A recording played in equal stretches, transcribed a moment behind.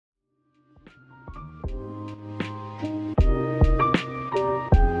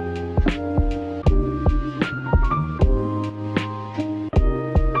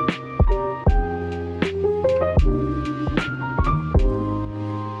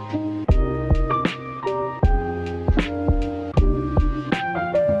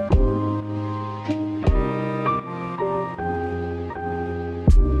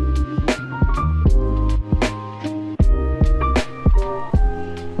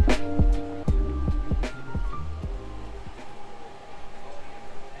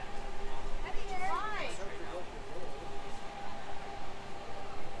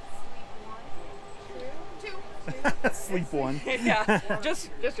sleep one. Yeah, just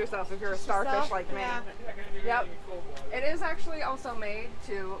yourself if you're a starfish like me. Yep. It is actually also made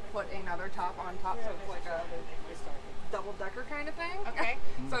to put another top on top, so it's like a double-decker kind of thing. Okay.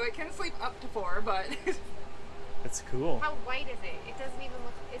 So it can sleep up to 4, but... That's cool. How white is it? It doesn't even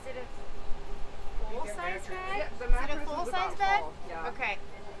look... Is it a full-size bag? Yeah, the is mattress it a full-size is bag? full, yeah. Okay.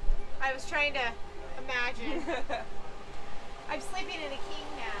 I was trying to imagine. I'm sleeping in a king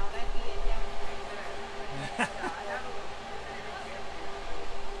now. That'd be a downgrade.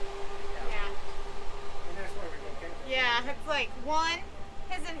 Yeah. Yeah, it's like one,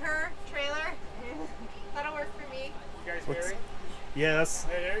 his and her trailer. That'll work for me. You guys married? Yes.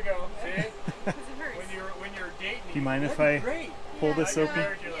 Hey, there you go. See? His and hers. when you're dating. Do you mind if I pull this open?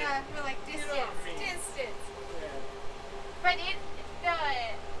 Yeah, we're like distance. Yeah. But these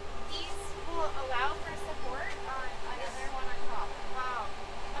will allow for support on another one on top. Wow.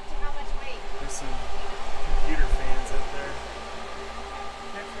 Up to how much weight? There's some computer fans up there.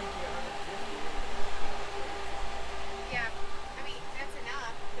 That's going to be 150. Yeah. I mean, that's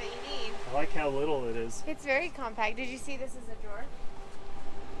enough that you need. I like how little it is. It's very compact. Did you see this is a drawer?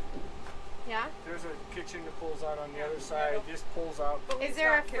 Yeah? There's a kitchen that pulls out on the other side. This pulls out. Is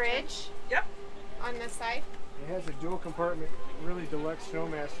there a fridge? Yep. On this side? It has a dual compartment, really deluxe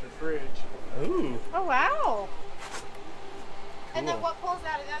Snowmaster fridge. Ooh. Oh, wow. And then Cool. what pulls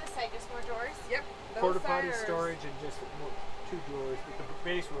out of the other side? Just more drawers? Yep. Porta potty storage and just 2 drawers. But the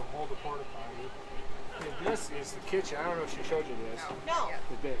base will hold the porta potty. And this is the kitchen. I don't know if she showed you this. No.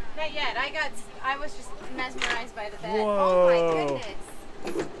 The bed. Not yet. I was just mesmerized by the bed. Whoa. Oh my goodness.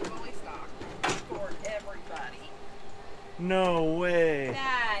 Fully stocked for everybody. No way.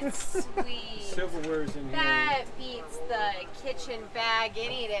 That's sweet. Silverware's in here. That beats the kitchen bag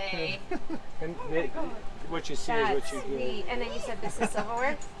any day. And what you see That's is what you sweet. get. And then you said this is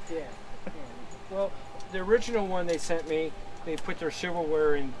silverware? Yeah. Well, the original one they sent me, they put their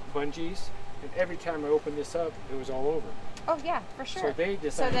silverware in bungees, and every time I opened this up, it was all over. Oh yeah, for sure. So they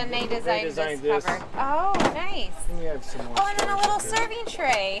designed. then they designed this cover. Oh, nice. And we have some more. Oh, and then a little storage up serving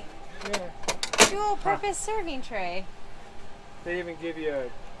tray. there. Dual purpose serving tray. They even give you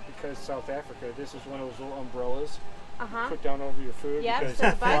because South Africa, this is one of those little umbrellas. Uh-huh. Put down over your food Yep, because so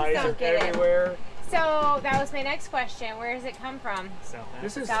the the bugs flies don't are get it. everywhere. So that was my next question. Where does it come from?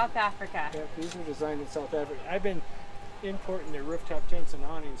 This is South Africa. Yeah, these are designed in South Africa. I've been importing their rooftop tents and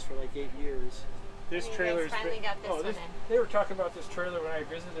awnings for like 8 years. This And you trailer's guys finally been, got this one in. They were talking about this trailer when I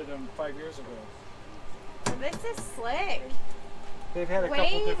visited them 5 years ago. This is slick. They've had a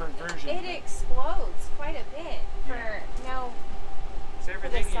couple different versions. It explodes quite a bit for It's for the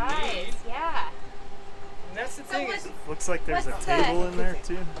everything you size. need. Yeah. And that's the So thing. what's- Is, Looks like there's a What's table the- in there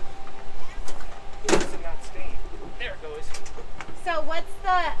too. this is not stained. There it goes. So what's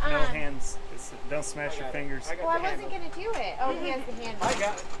the No hands. Don't smash your got it. fingers. I got Well, I the wasn't handle. gonna do it. Oh, he has the handle. I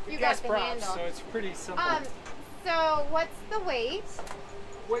got it. You Gas got the props, handle. so it's pretty simple. So what's the weight?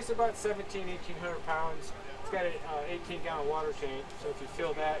 Weighs about 1,800 pounds. It's got an 18-gallon water tank, so if you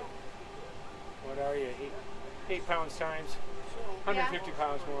fill that, what are you, 8 pounds times, 150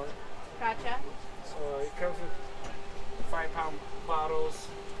 pounds more. Gotcha. So it comes with 5-pound bottles.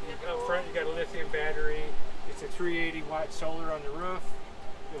 Up front you got a lithium battery. It's a 380-watt solar on the roof.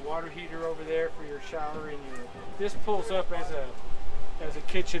 The water heater over there for your shower and your. This pulls up as a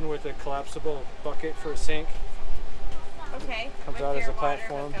kitchen with a collapsible bucket for a sink. Okay. Comes with out as your a water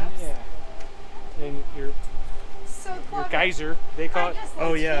platform. hookups. Yeah. And your So clever. geyser, they call it.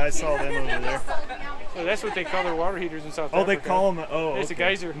 Oh yeah, I saw them over there. Well, that's what they call their water heaters in South Oh, Africa. they call them. Oh, It's a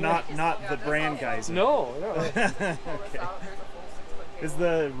okay. geyser. Not the brand geyser. No. Okay. Is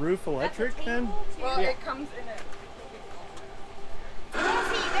the roof electric then? Well, Yeah. it comes in it.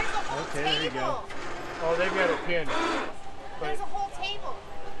 Oh, see, there's a whole Okay, there you table. go. Oh, they've got a pin. There's a whole table.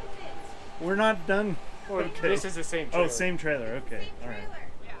 We're not done. Well, Okay. this is the same trailer. Oh, same trailer. Okay. All right.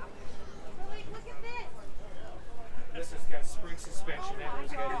 Yeah. So, like, look at this. This has got spring suspension. That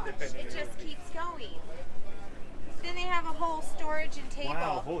one's got independent. It just keeps going. Then they have a whole storage and table.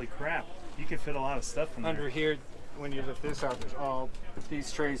 Wow, holy crap. You could fit a lot of stuff in there. Under here, when you lift this out, there's all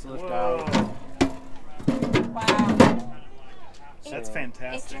these trays lift Whoa. out. Wow. That's It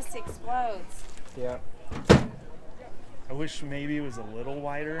fantastic. just explodes. Yeah. I wish maybe it was a little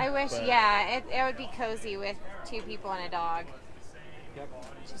wider. I wish, but yeah, it would be cozy with 2 people and a dog. Yep.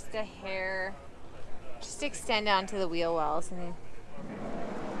 Just a hair. Just extend onto the wheel wells. And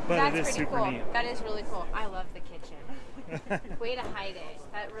But that's it is pretty super cool. neat. That is really cool. I love the kitchen. Way to hide it.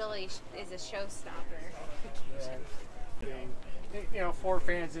 That really is a showstopper. You know, 4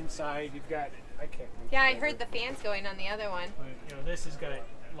 fans inside. You've got. I can't. reach Yeah, I over. heard the fans going on the other one. But, you know, this has got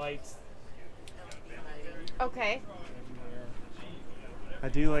lights. Okay. I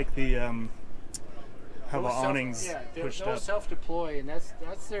do like the how the Those self- awnings yeah, pushed those up. self-deploy, and that's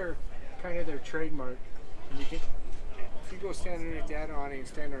their kind of their trademark. And you can, if you go stand underneath that awning and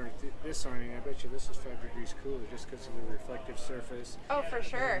stand underneath this awning, I bet you this is 5 degrees cooler just because of the reflective surface. Oh, for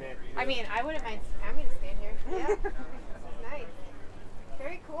sure. And that- I mean, I wouldn't mind. I'm gonna stand here. Yeah, nice.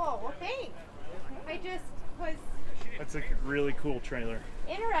 Very cool. Well, thanks. I just was That's a really cool trailer.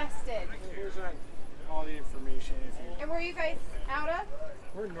 interested. Here's all the information. And where are you guys out of?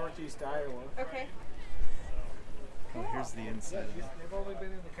 We're in Northeast Iowa. Okay. Oh, here's the Yeah, inside. they've only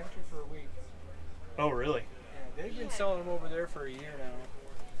been in the country for a week. Oh, really? Yeah, they've been selling them over there for a year now.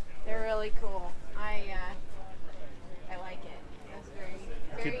 They're really cool. I like it. It's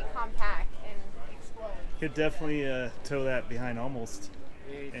very compact and explodes. Could definitely tow that behind almost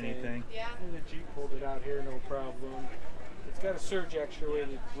anything. Yeah. And the Jeep pulled it out here, no problem. It's got a surge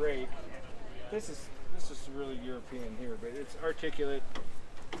actuated brake. This is really European here, but it's articulate.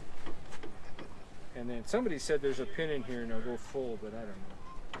 And then somebody said there's a pin in here and it'll go full, but I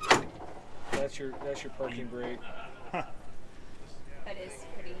don't know. That's your parking brake. That is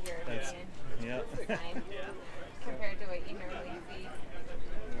pretty That's, European. yeah. Fine. Compared to what you normally see.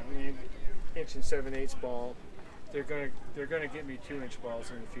 I mean, 1 7/8" ball. They're gonna get me 2-inch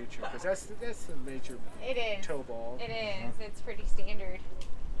balls in the future because that's the major It is. toe ball. It is. It's pretty standard.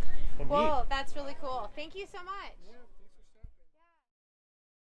 Well, neat. Well, that's really cool. Thank you so much. Yeah.